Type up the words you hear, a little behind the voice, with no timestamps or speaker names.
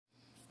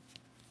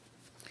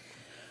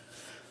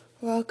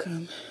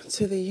Welcome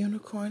to the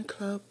Unicorn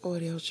Club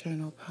Audio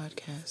Journal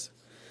Podcast.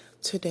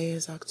 Today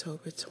is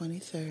October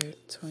 23rd,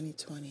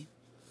 2020.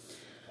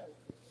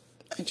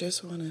 I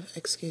just want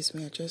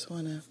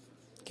to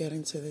get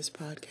into this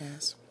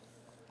podcast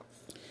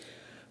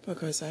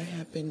because I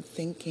have been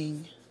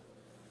thinking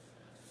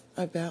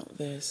about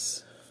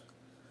this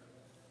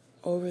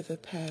over the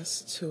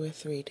past 2 or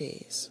 3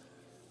 days.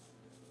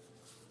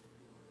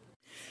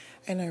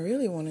 And I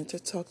really wanted to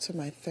talk to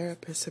my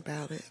therapist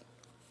about it.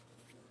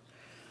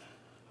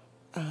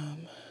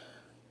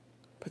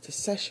 But the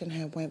session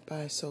had went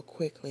by so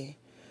quickly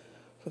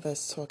with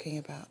us talking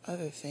about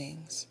other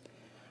things.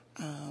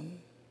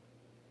 I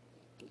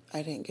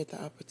didn't get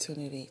the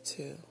opportunity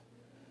to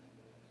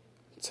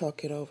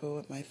talk it over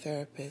with my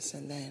therapist.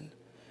 And then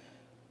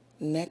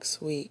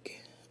next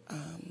week,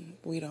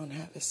 we don't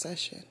have a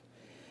session.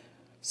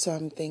 So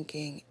I'm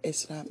thinking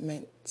it's not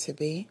meant to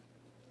be.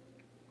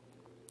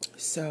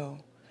 So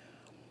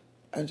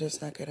I'm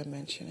just not going to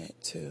mention it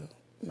to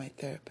my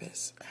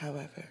therapist.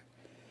 However,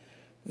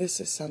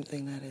 this is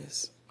something that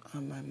is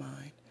on my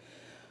mind.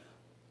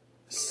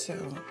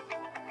 So,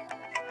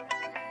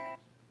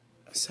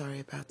 sorry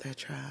about that,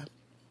 tribe.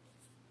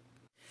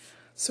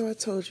 So I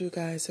told you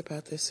guys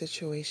about the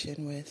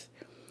situation with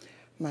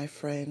my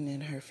friend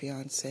and her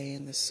fiance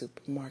in the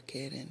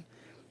supermarket and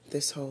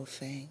this whole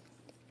thing.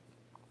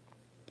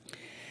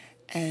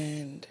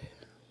 And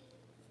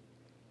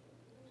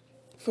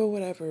for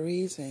whatever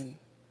reason,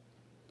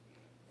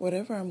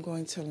 whatever I'm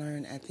going to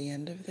learn at the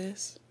end of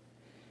this,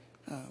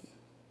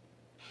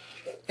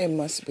 it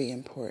must be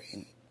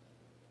important.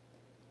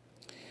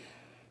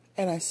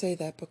 And I say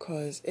that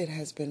because it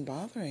has been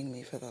bothering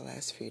me for the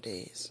last few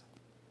days.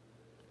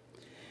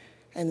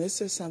 And this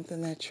is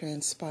something that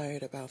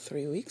transpired about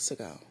 3 weeks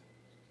ago.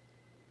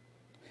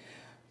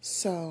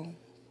 So,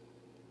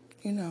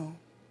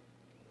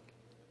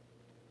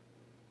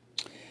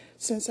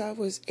 since I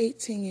was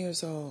 18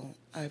 years old,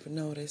 I've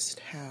noticed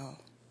how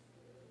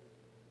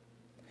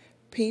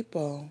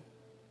people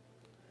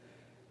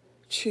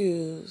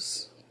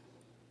choose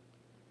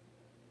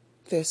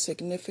their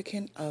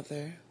significant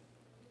other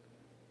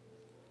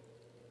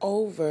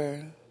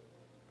over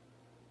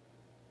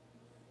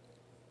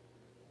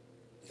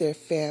their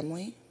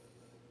family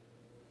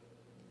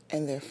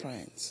and their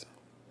friends.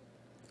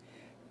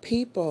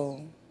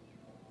 People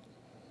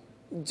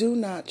do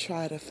not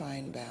try to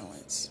find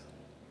balance.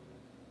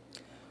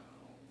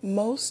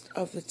 Most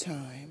of the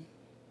time,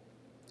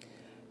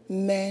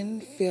 men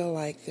feel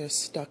like they're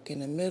stuck in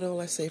the middle.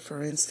 Let's say,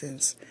 for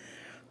instance,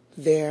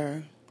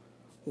 their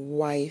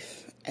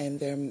wife and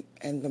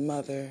the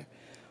mother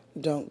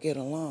don't get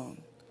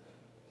along.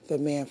 The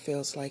man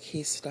feels like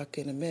he's stuck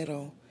in the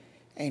middle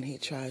and he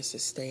tries to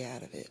stay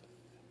out of it.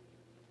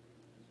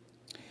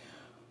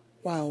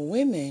 While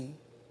women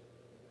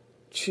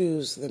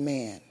choose the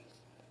man,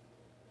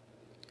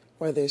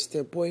 whether it's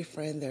their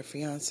boyfriend, their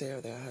fiance,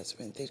 or their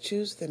husband, they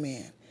choose the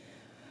man.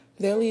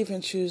 They'll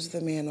even choose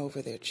the man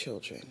over their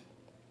children.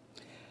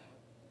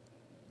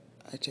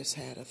 I just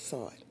had a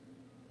thought.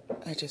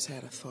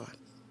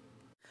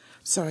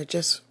 So I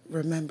just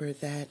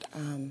remembered that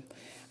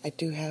I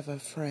do have a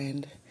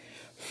friend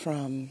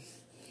from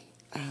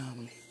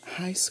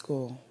high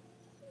school.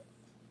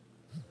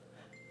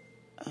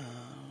 I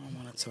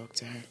want to talk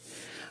to her.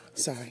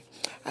 Sorry.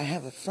 I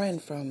have a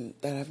friend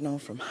that I've known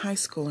from high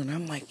school, and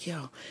I'm like,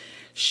 yo,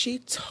 she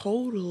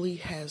totally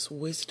has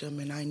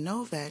wisdom, and I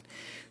know that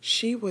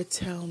she would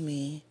tell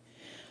me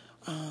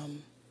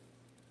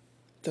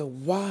the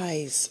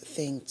wise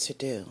thing to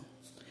do.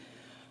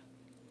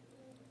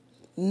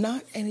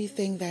 Not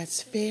anything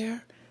that's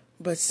fair,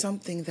 but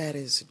something that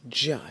is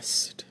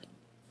just.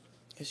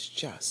 It's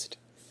just.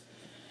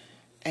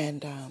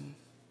 And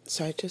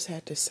so I just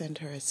had to send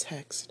her a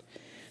text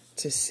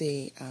to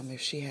see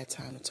if she had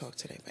time to talk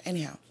today. But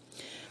anyhow,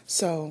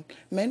 so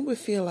men would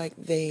feel like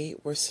they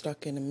were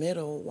stuck in the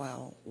middle,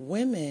 while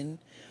women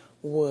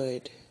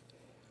would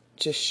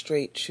just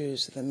straight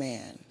choose the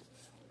man.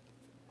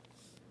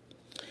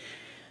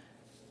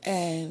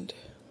 And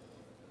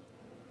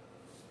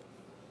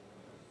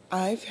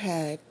I've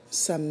had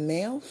some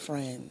male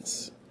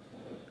friends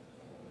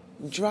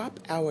drop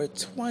our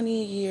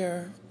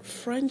 20-year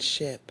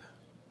friendship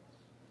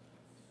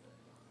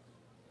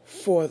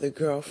for the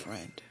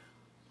girlfriend.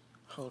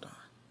 Hold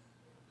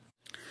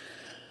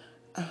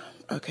on.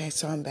 Okay,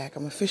 so I'm back.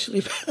 I'm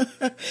officially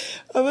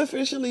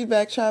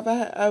back, Tribe.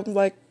 I'm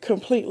like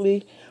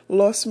completely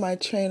lost my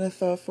train of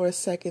thought for a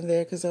second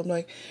there because I'm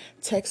like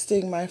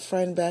texting my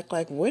friend back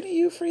like, when are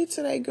you free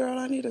today, girl?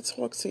 I need to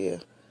talk to you.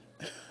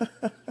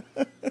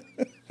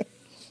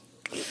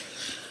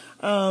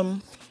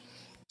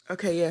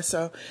 Okay, yeah,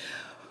 so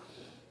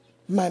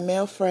my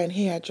male friend,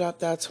 he had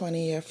dropped our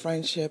 20-year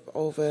friendship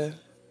over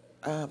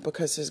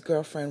because his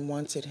girlfriend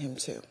wanted him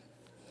to.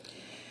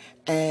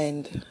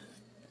 And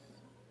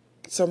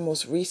so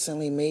most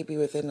recently, maybe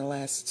within the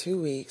last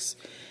 2 weeks,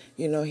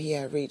 he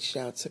had reached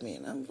out to me,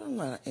 and I'm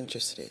not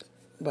interested.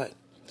 But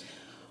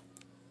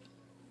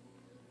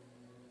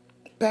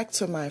back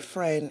to my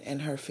friend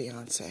and her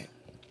fiance.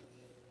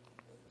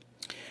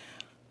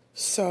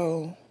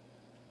 So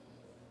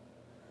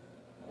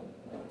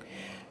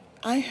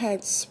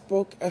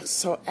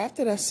so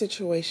after that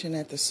situation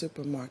at the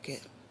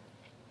supermarket,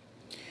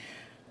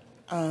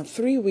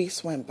 3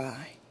 weeks went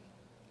by,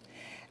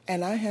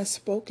 and I had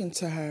spoken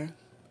to her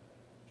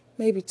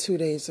maybe 2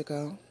 days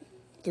ago,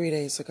 3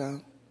 days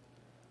ago,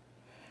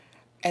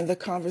 and the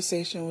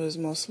conversation was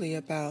mostly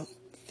about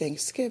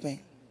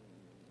Thanksgiving.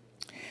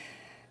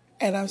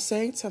 And I'm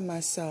saying to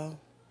myself,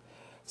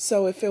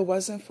 so if it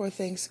wasn't for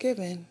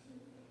Thanksgiving,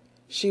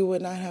 she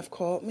would not have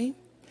called me?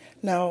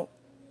 Now,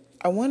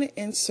 I want to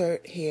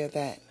insert here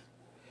that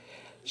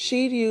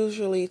she'd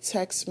usually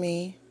text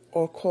me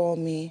or call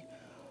me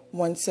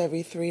once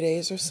every 3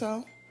 days or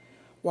so,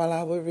 while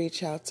I would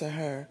reach out to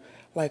her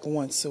like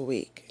once a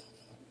week.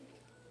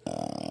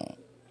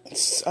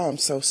 I'm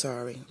so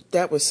sorry.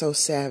 That was so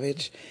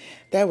savage.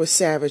 That was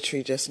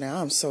savagery just now.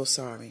 I'm so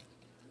sorry.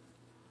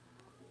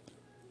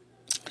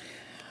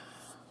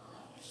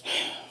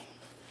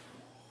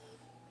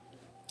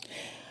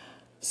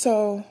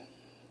 So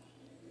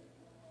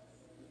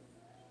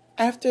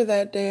after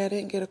that day, I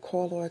didn't get a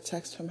call or a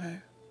text from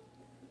her.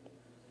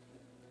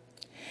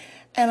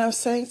 And I'm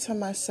saying to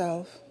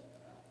myself,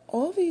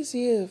 all these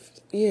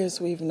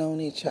years we've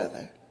known each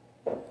other.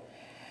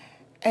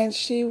 And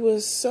she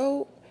was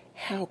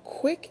how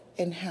quick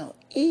and how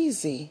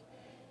easy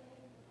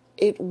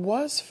it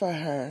was for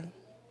her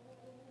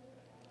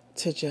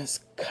to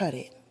just cut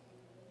it,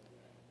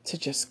 to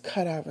just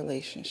cut our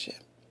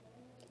relationship.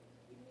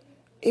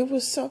 It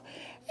was so,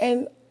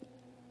 and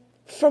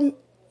from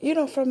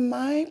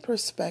my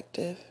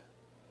perspective,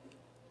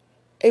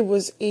 it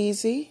was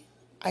easy.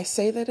 I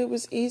say that it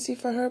was easy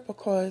for her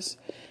because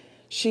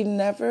she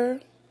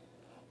never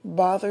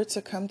bothered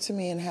to come to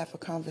me and have a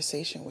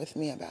conversation with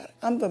me about it.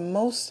 I'm the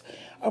most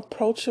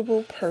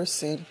approachable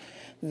person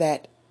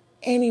that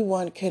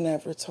anyone can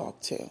ever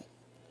talk to.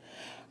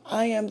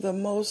 I am the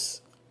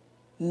most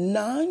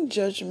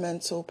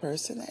non-judgmental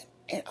person,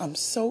 and I'm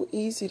so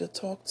easy to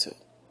talk to.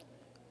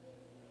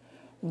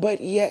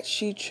 But yet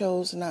she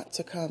chose not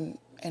to come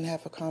and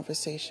have a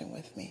conversation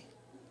with me.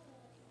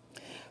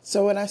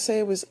 So when I say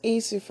it was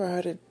easy for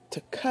her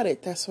to cut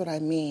it, that's what I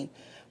mean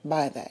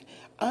by that.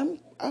 I'm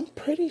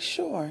pretty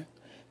sure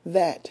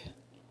that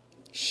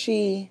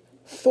she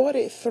thought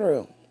it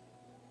through.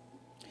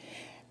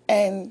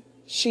 And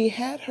she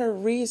had her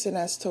reason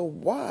as to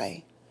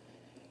why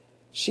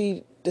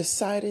she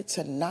decided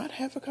to not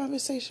have a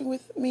conversation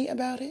with me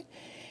about it.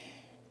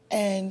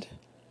 And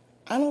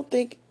I don't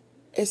think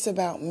it's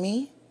about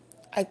me.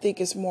 I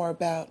think it's more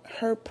about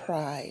her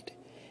pride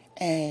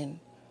and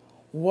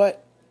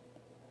what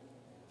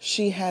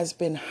she has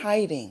been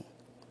hiding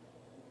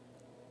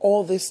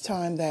all this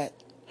time that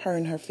her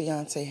and her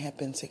fiance have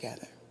been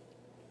together.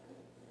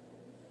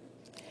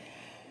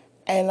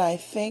 And I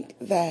think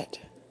that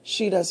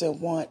she doesn't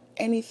want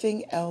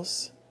anything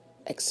else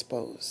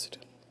exposed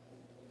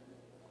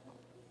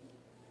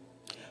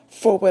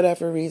for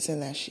whatever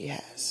reason that she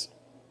has.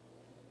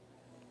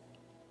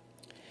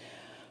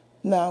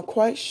 Now, I'm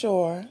quite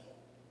sure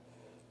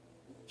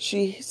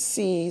she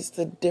sees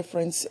the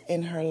difference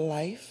in her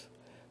life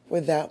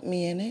without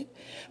me in it.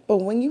 But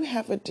when you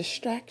have a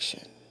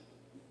distraction,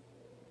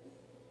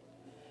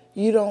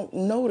 you don't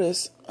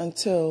notice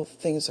until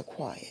things are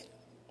quiet.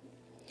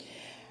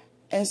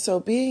 And so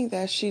being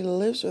that she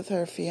lives with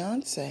her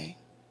fiance,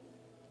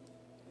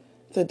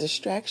 the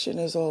distraction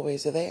is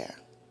always there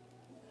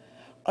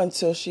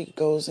until she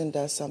goes and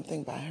does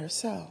something by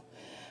herself.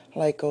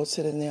 Like go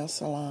to the nail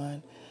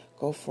salon,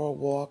 go for a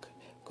walk,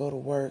 go to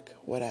work,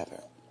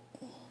 whatever.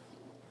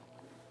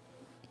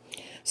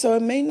 So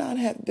it may not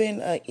have been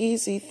an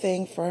easy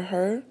thing for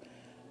her,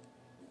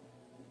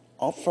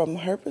 from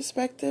her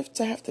perspective,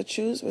 to have to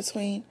choose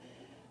between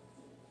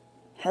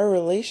her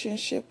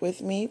relationship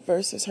with me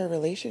versus her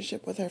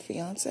relationship with her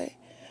fiance.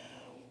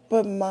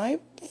 But my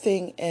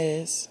thing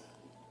is,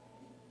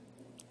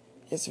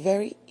 it's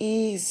very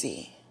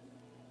easy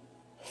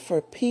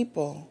for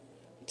people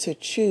to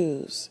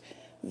choose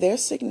their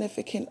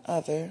significant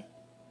other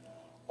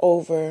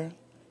over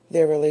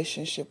their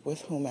relationship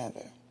with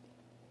whomever.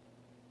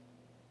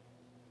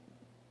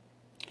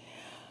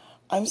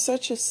 I'm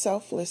such a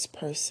selfless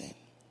person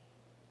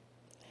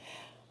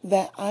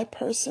that I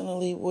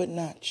personally would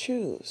not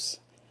choose.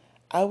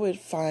 I would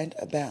find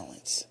a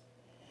balance.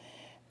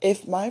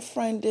 If my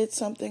friend did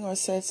something or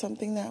said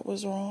something that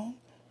was wrong,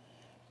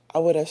 I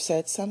would have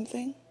said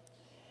something,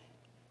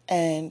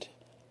 and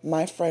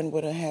my friend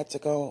would have had to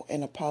go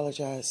and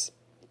apologize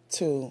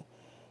to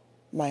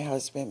my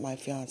husband, my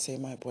fiance,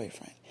 my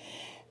boyfriend.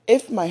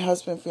 If my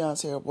husband,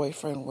 fiance, or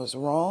boyfriend was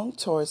wrong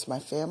towards my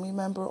family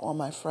member or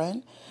my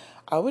friend,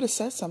 I would have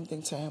said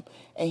something to him,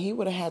 and he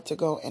would have had to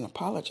go and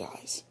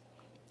apologize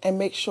and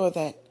make sure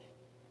that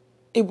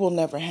it will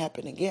never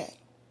happen again.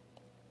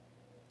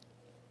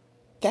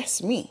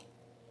 That's me.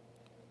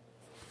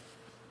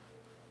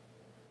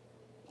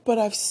 But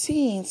I've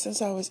seen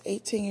since I was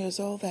 18 years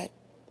old that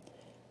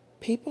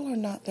people are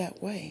not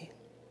that way.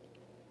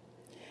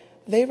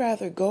 They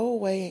rather go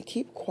away and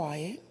keep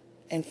quiet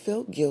and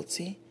feel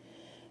guilty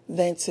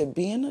than to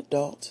be an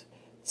adult,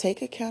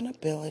 take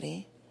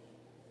accountability,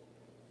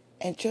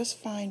 and just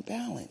find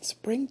balance.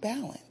 Bring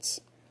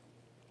balance.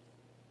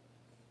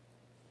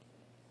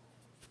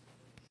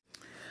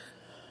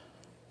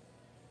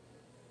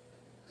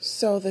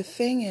 So the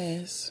thing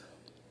is,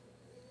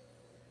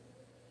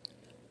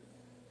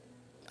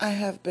 I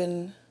have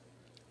been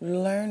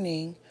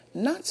learning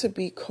not to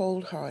be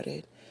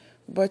cold-hearted,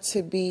 but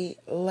to be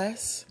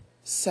less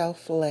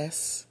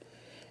selfless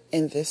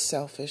in this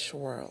selfish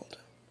world.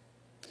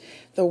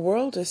 The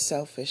world is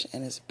selfish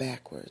and is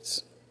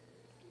backwards.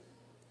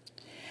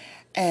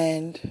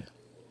 And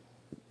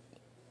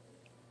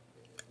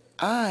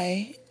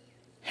I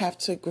have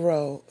to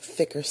grow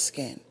thicker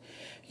skin.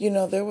 You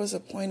know, there was a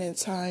point in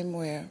time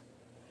where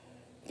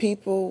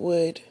people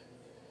would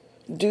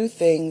do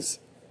things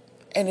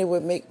and it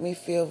would make me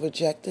feel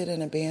rejected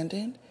and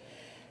abandoned.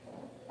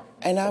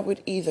 And I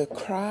would either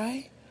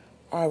cry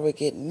or I would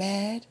get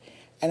mad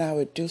and I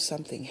would do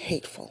something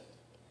hateful.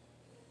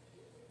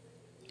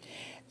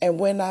 And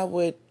when I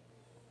would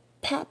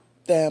pop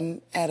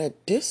them at a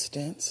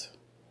distance,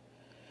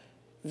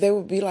 they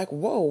would be like,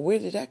 whoa, where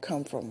did that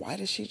come from? Why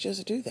did she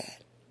just do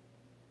that?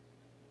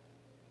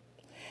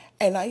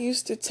 And I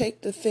used to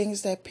take the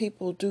things that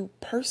people do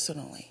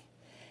personally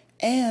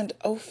and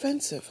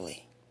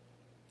offensively,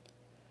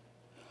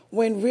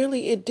 when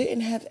really it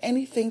didn't have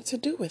anything to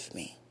do with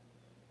me.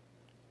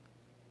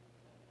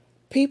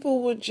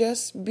 People were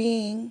just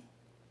being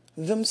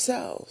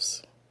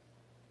themselves,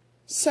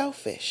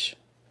 selfish,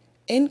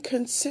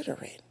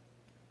 inconsiderate,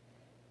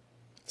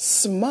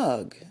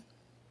 smug,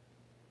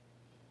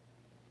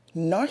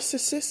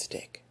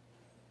 narcissistic.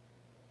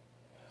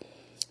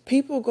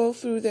 People go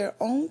through their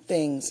own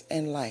things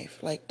in life,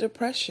 like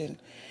depression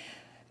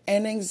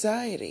and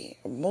anxiety,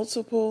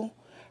 multiple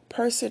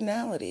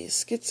personalities,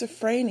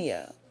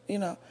 schizophrenia,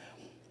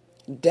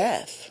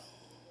 death.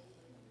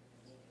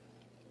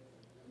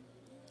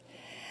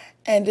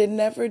 And it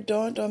never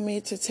dawned on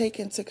me to take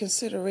into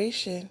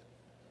consideration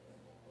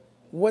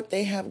what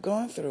they have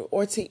gone through,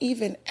 or to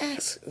even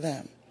ask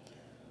them,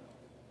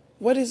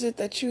 what is it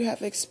that you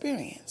have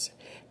experienced?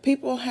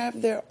 People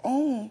have their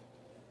own,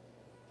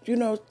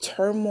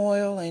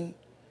 turmoil and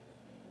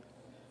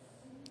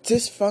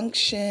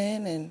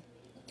dysfunction and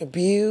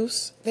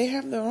abuse. They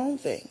have their own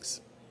things.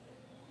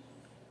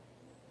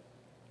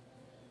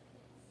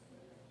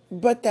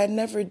 But that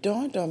never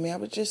dawned on me. I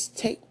would just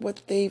take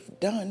what they've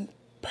done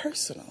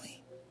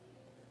personally.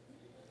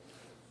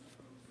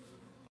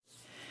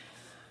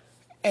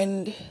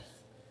 And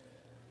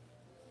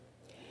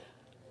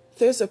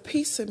there's a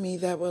piece of me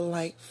that would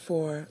like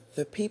for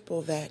the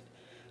people that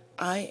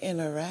I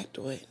interact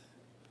with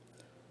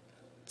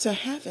to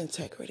have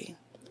integrity,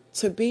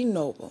 to be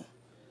noble,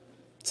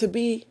 to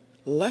be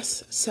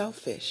less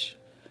selfish,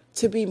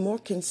 to be more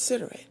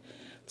considerate,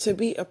 to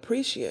be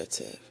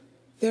appreciative.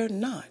 They're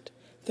not.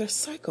 They're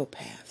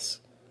psychopaths.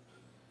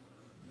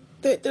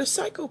 They're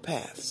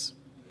psychopaths.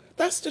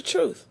 That's the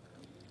truth.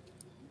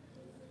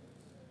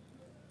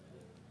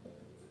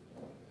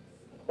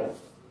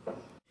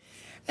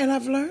 And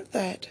I've learned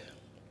that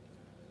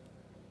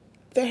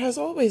there has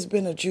always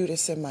been a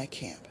Judas in my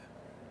camp.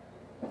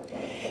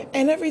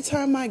 And every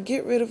time I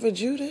get rid of a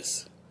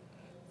Judas,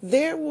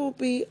 there will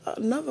be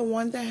another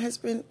one that has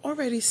been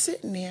already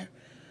sitting there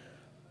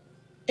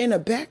in a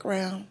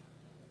background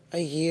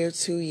a year,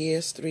 2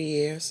 years, 3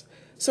 years.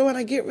 So when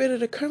I get rid of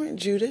the current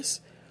Judas,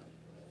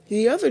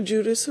 the other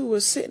Judas who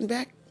was sitting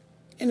back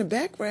in the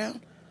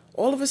background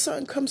all of a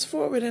sudden comes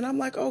forward and I'm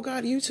like, oh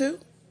God, you too?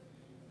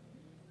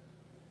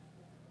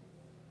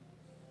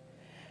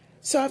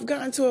 So I've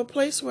gotten to a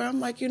place where I'm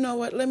like, you know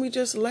what, let me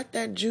just let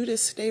that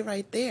Judas stay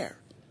right there.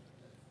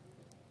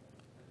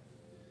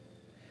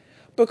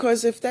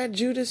 Because if that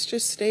Judas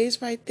just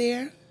stays right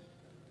there,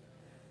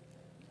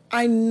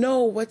 I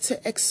know what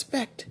to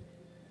expect,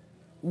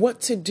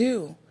 what to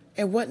do,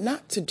 and what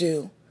not to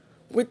do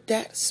with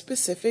that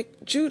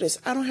specific Judas.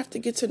 I don't have to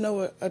get to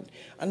know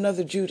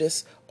another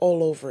Judas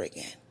all over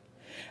again.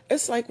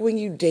 It's like when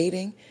you're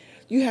dating,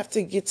 you have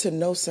to get to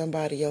know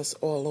somebody else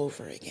all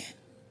over again.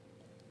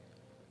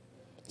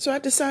 So I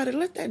decided,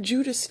 let that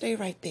Judas stay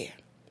right there.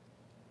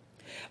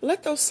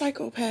 Let those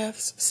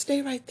psychopaths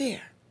stay right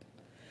there.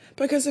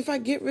 Because if I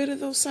get rid of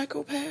those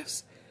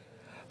psychopaths,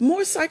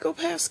 more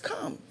psychopaths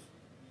come.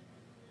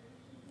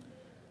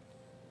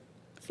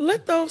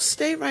 Let those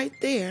stay right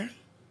there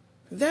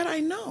that I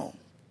know.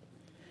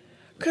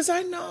 Because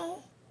I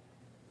know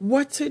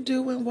what to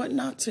do and what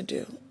not to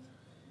do.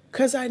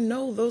 Because I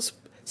know those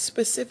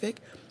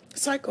specific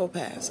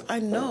psychopaths. I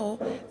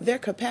know their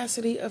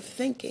capacity of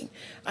thinking.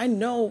 I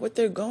know what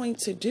they're going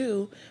to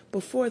do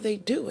before they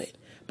do it.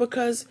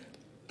 Because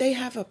they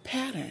have a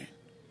pattern.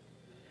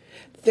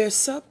 Their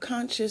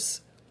subconscious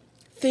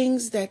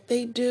things that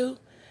they do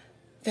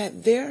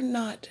that they're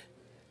not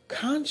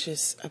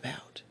conscious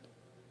about.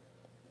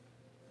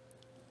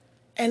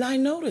 And I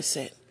notice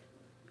it.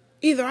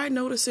 Either I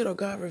notice it or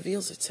God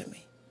reveals it to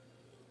me.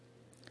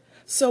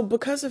 So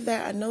because of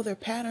that, I know their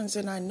patterns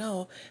and I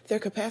know their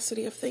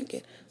capacity of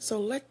thinking. So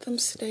let them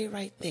stay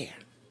right there.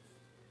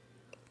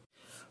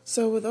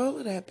 So with all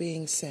of that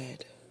being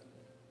said,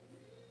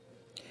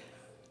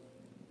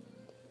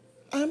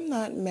 I'm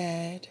not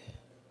mad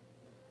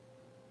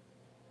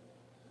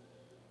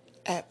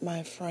at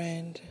my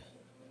friend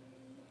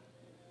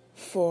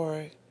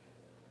for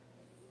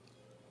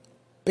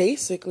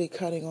basically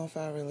cutting off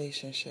our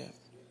relationship.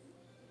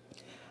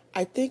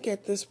 I think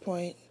at this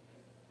point,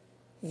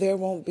 there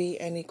won't be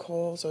any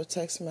calls or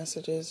text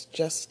messages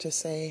just to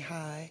say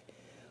hi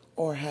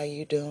or how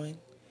you doing.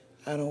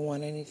 I don't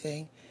want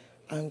anything.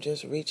 I'm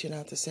just reaching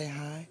out to say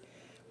hi.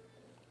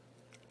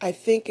 I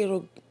think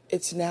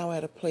it's now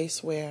at a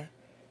place where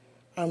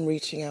I'm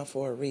reaching out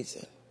for a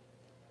reason.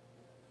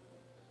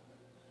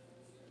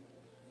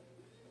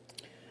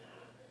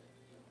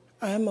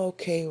 I'm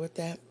okay with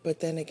that, but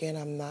then again,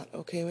 I'm not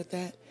okay with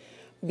that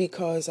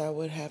because I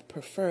would have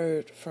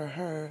preferred for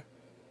her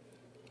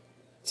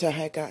to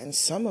have gotten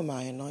some of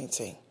my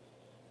anointing,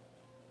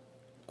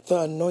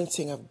 the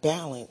anointing of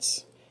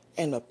balance,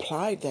 and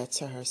applied that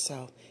to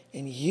herself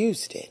and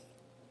used it.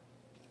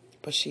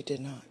 But she did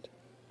not.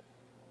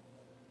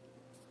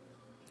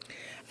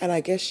 And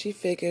I guess she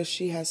figures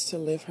she has to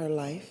live her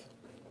life.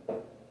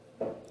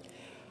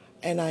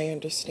 And I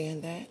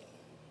understand that.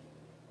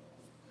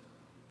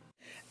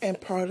 And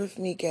part of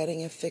me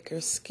getting a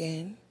thicker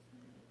skin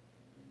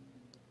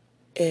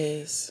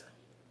is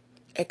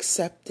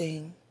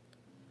accepting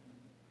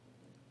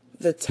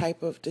the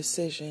type of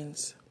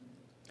decisions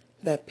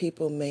that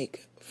people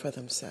make for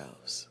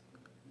themselves.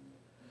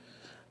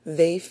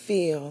 They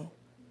feel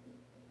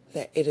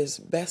that it is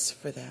best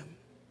for them,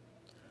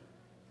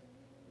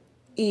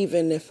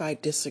 even if I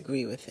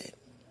disagree with it.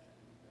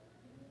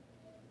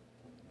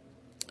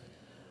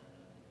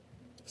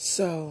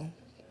 So,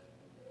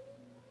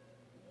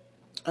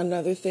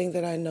 another thing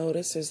that I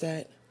notice is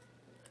that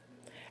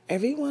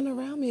everyone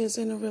around me is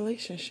in a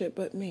relationship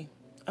but me.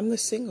 I'm the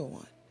single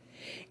one.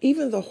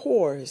 Even the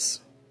whores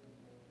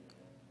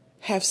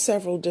have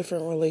several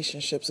different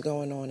relationships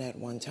going on at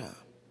one time.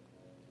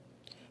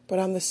 But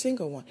I'm the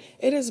single one.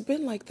 It has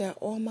been like that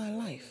all my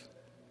life.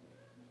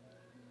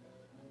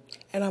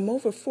 And I'm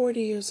over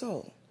 40 years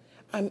old.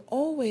 I'm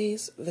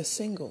always the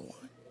single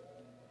one.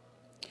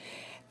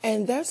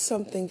 And that's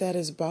something that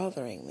is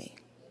bothering me.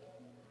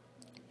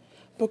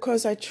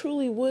 Because I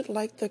truly would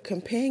like the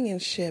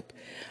companionship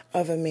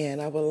of a man.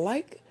 I would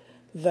like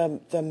the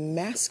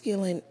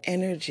masculine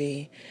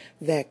energy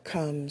that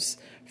comes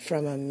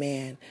from a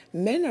man.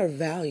 Men are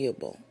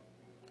valuable.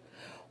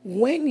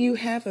 When you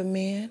have a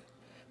man,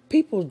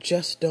 people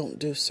just don't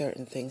do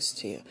certain things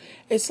to you.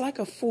 It's like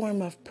a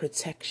form of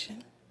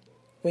protection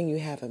when you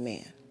have a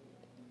man.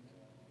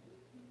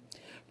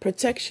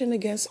 Protection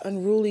against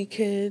unruly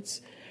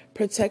kids,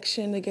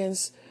 protection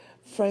against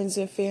friends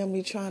and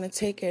family trying to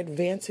take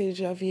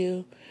advantage of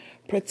you,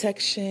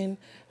 protection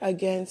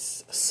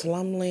against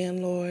slum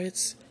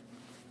landlords.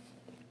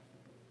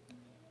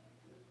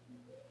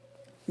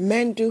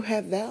 Men do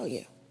have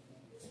value.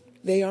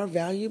 They are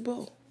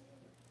valuable.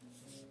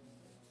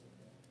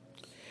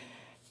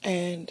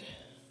 And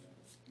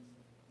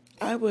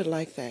I would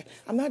like that.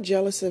 I'm not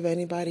jealous of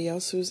anybody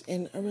else who's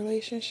in a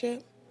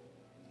relationship.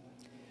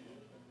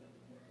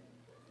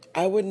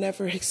 I would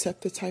never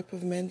accept the type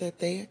of men that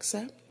they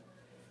accept.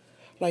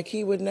 Like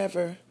he would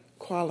never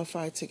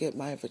qualify to get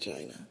my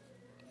vagina.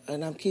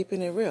 And I'm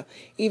keeping it real.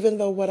 Even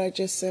though what I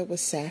just said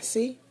was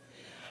sassy,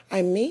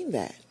 I mean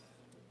that.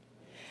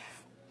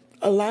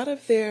 A lot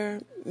of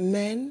their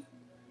men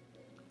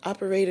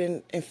operate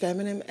in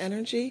feminine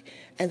energy,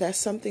 and that's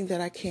something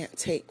that I can't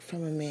take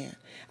from a man.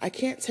 I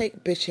can't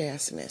take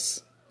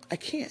bitch-assness. I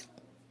can't.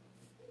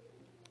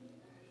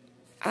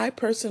 I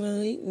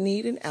personally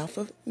need an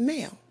alpha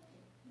male.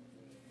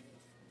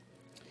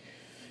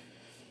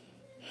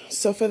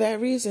 So for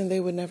that reason, they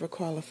would never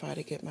qualify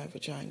to get my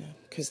vagina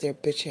because they're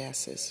bitch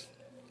asses.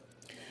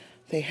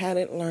 They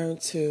hadn't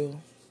learned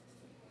to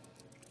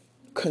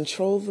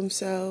control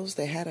themselves.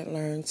 They hadn't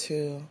learned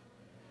to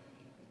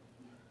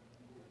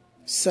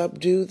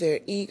subdue their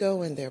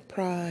ego and their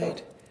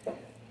pride.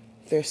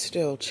 They're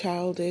still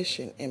childish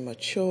and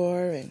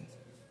immature, and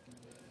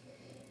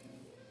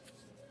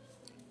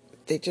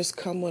they just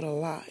come with a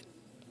lot.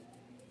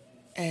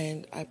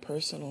 And I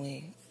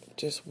personally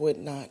just would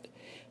not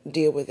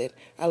deal with it.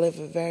 I live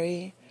a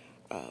very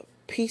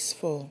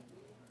peaceful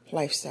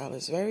lifestyle.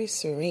 It's very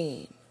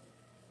serene.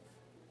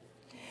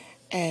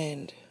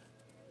 And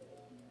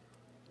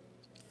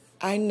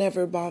I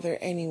never bother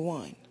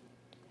anyone.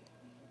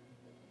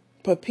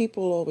 But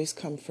people always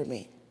come for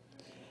me.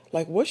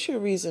 Like, what's your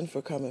reason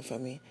for coming for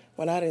me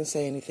when I didn't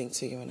say anything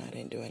to you and I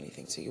didn't do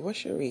anything to you?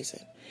 What's your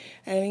reason?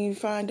 And then you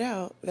find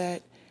out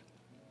that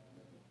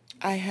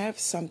I have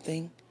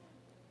something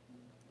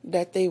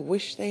that they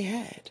wish they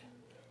had.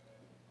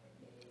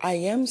 I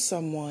am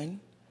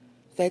someone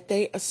that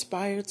they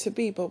aspire to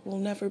be but will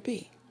never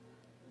be.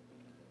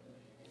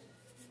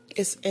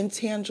 It's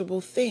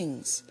intangible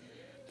things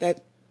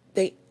that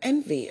they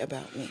envy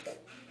about me.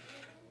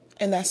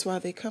 And that's why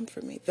they come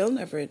for me. They'll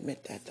never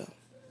admit that, though.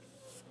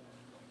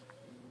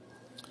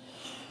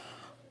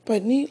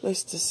 But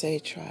needless to say,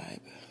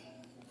 tribe,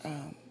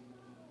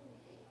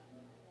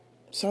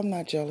 So I'm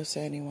not jealous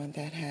of anyone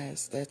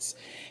that's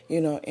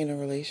in a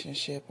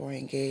relationship or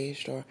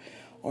engaged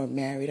or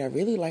married. I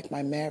really like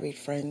my married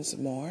friends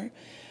more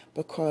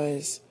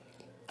because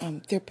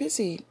they're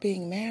busy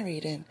being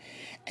married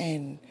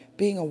and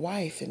being a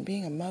wife and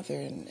being a mother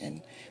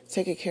and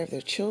taking care of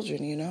their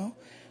children.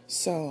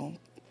 So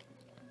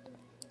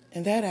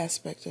in that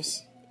aspect,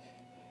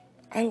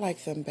 I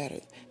like them better.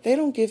 They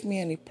don't give me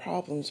any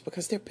problems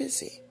because they're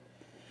busy.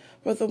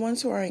 But the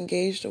ones who are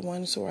engaged, the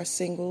ones who are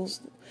singles,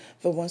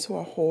 the ones who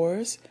are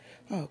whores,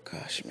 oh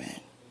gosh,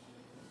 man.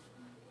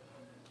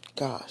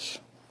 Gosh.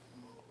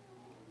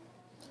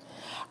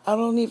 I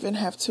don't even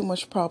have too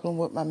much problem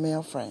with my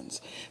male friends.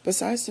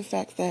 Besides the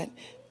fact that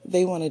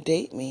they want to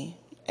date me,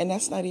 and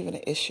that's not even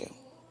an issue.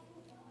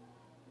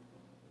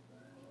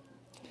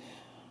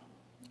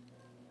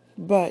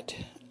 But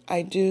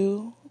I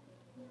do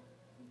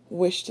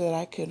wish that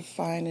I could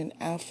find an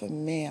alpha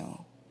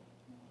male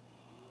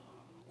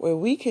where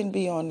we can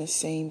be on the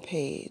same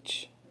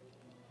page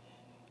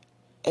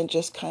and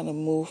just kind of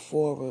move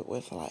forward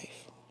with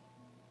life.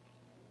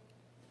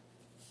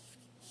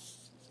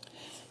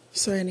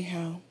 So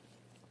anyhow,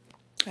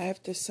 I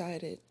have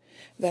decided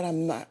that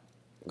I'm not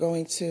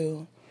going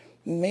to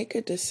make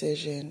a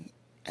decision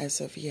as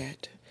of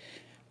yet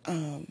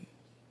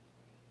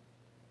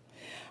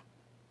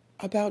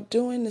about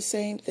doing the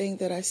same thing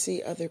that I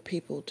see other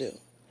people do.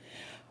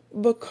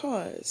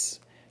 Because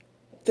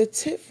the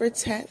tit for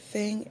tat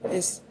thing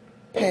is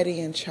petty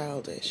and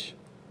childish.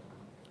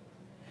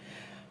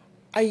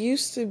 I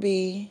used to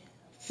be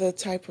the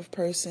type of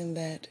person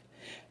that,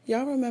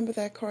 y'all remember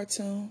that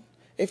cartoon?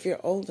 If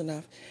you're old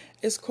enough,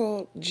 it's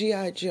called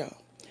G.I. Joe.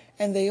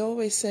 And they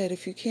always said,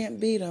 if you can't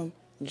beat them,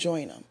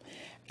 join them.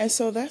 And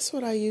so that's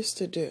what I used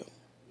to do.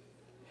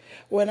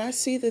 When I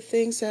see the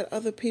things that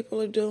other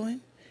people are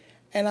doing,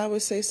 and I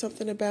would say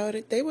something about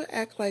it, they would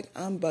act like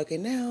I'm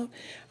bugging out.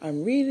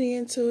 I'm reading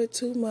into it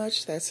too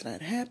much. That's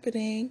not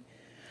happening.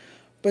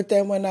 But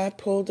then when I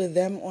pulled a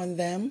them on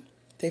them,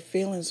 their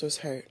feelings was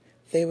hurt.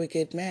 They would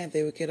get mad.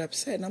 They would get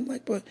upset. And I'm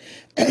like, but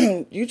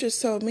you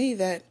just told me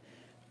that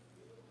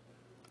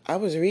I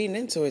was reading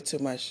into it too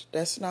much.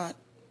 That's not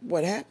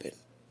what happened.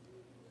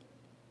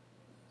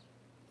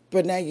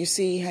 But now you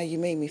see how you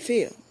made me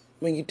feel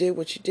when you did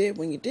what you did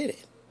when you did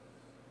it.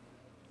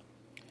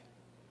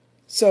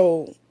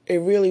 So it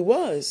really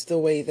was the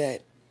way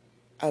that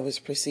I was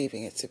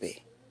perceiving it to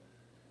be.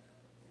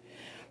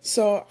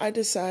 So I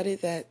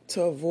decided that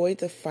to avoid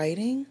the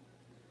fighting,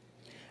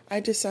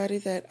 I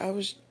decided that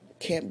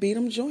can't beat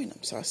them, join them.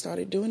 So I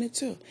started doing it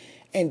too.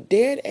 And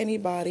dared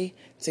anybody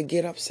to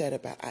get upset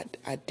about it.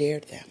 I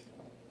dared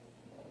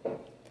them.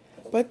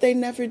 But they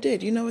never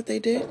did. You know what they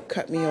did?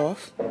 Cut me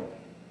off.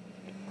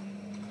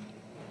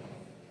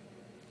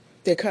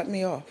 They cut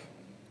me off.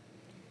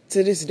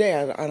 To this day,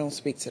 I don't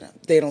speak to them.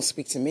 They don't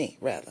speak to me,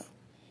 rather.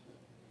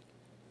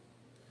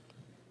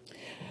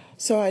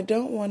 So I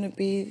don't want to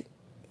be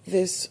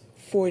this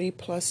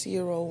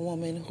 40-plus-year-old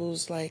woman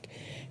who's like,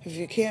 if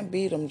you can't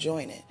beat them,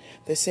 join it.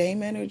 The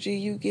same energy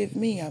you give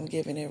me, I'm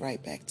giving it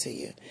right back to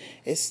you.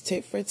 It's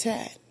tit for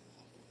tat.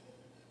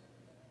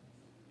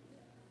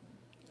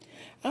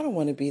 I don't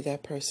want to be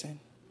that person.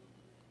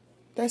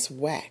 That's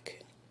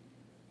whack.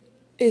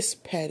 It's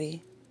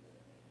petty.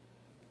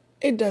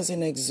 It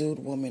doesn't exude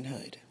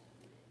womanhood.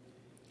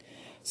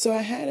 So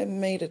I hadn't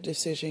made a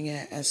decision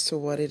yet as to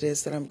what it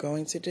is that I'm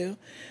going to do.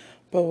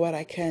 But what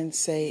I can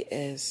say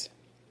is,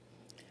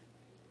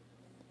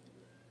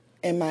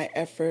 in my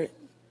effort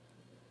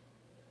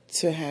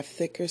to have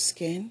thicker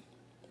skin,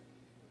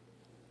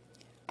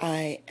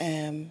 I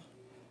am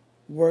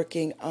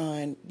working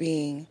on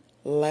being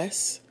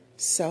less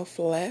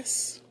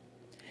selfless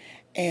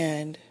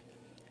and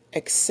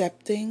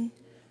accepting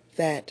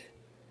that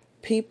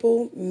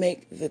people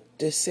make the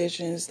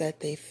decisions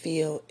that they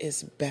feel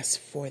is best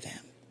for them.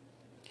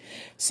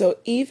 So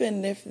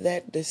even if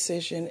that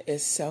decision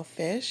is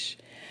selfish,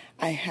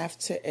 I have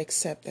to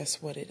accept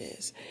that's what it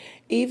is.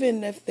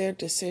 Even if their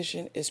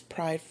decision is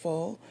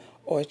prideful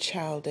or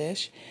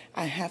childish,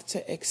 I have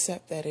to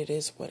accept that it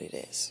is what it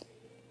is.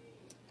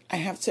 I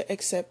have to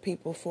accept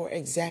people for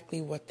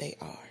exactly what they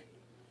are.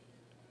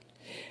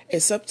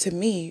 It's up to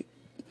me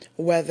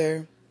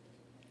whether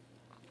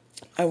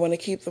I want to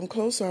keep them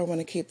close or I want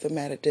to keep them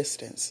at a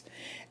distance.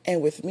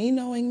 And with me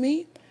knowing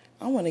me,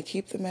 I want to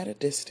keep them at a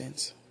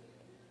distance.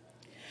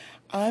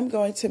 I'm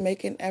going to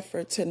make an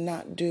effort to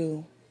not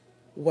do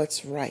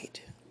what's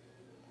right.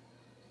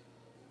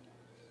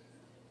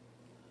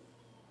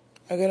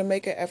 I'm going to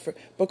make an effort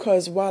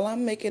because while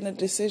I'm making a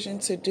decision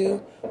to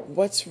do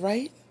what's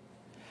right,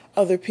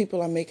 other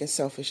people are making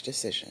selfish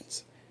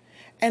decisions.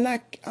 And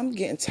I'm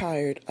getting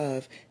tired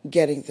of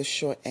getting the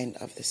short end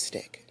of the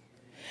stick.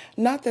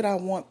 Not that I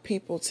want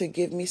people to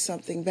give me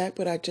something back,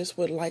 but I just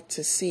would like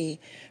to see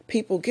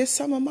people get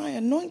some of my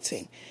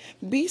anointing.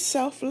 Be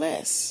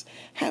selfless.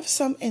 Have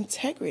some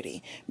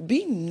integrity.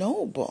 Be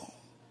noble.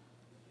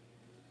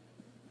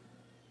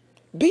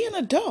 Be an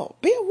adult.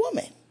 Be a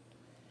woman.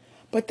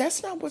 But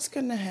that's not what's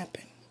going to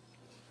happen.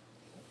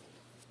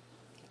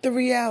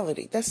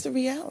 That's the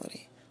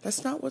reality.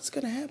 That's not what's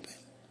going to happen.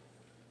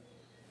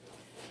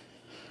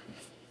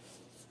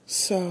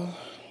 So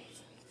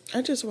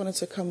I just wanted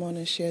to come on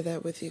and share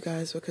that with you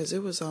guys because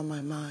it was on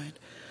my mind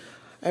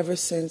ever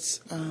since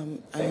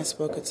I had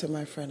spoken to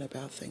my friend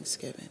about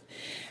Thanksgiving.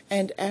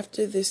 And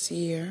after this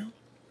year,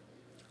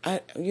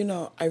 I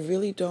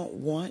really don't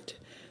want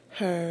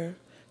her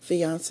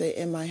fiance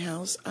in my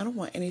house. I don't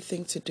want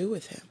anything to do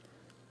with him.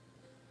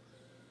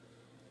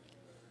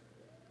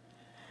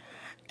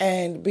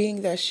 And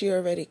being that she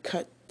already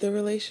cut the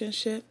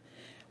relationship,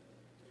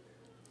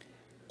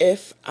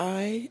 if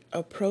I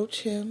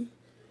approach him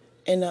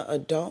in an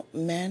adult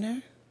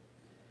manner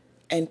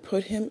and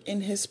put him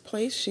in his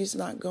place, she's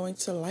not going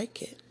to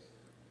like it.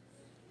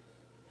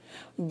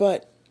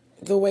 But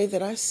the way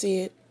that I see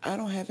it, I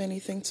don't have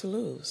anything to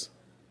lose.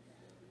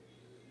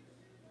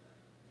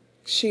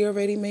 She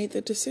already made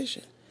the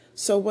decision.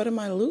 So what am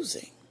I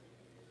losing?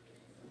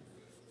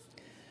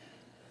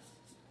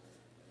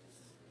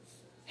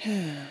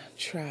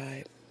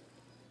 Tribe.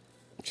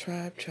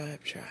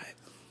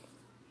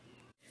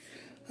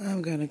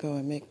 I'm going to go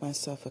and make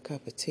myself a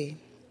cup of tea.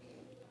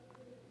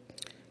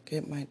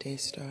 Get my day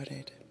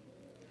started.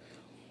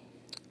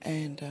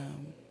 And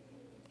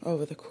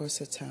over the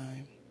course of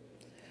time,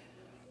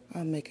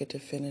 I'll make a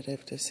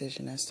definitive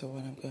decision as to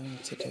what I'm going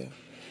to do.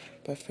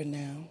 But for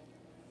now,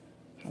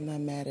 I'm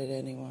not mad at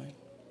anyone.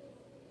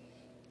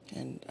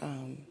 And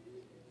I'm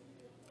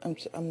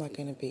not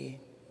going to be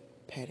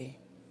petty.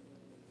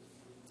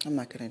 I'm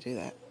not going to do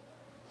that.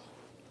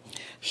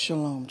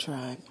 Shalom,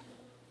 tribe.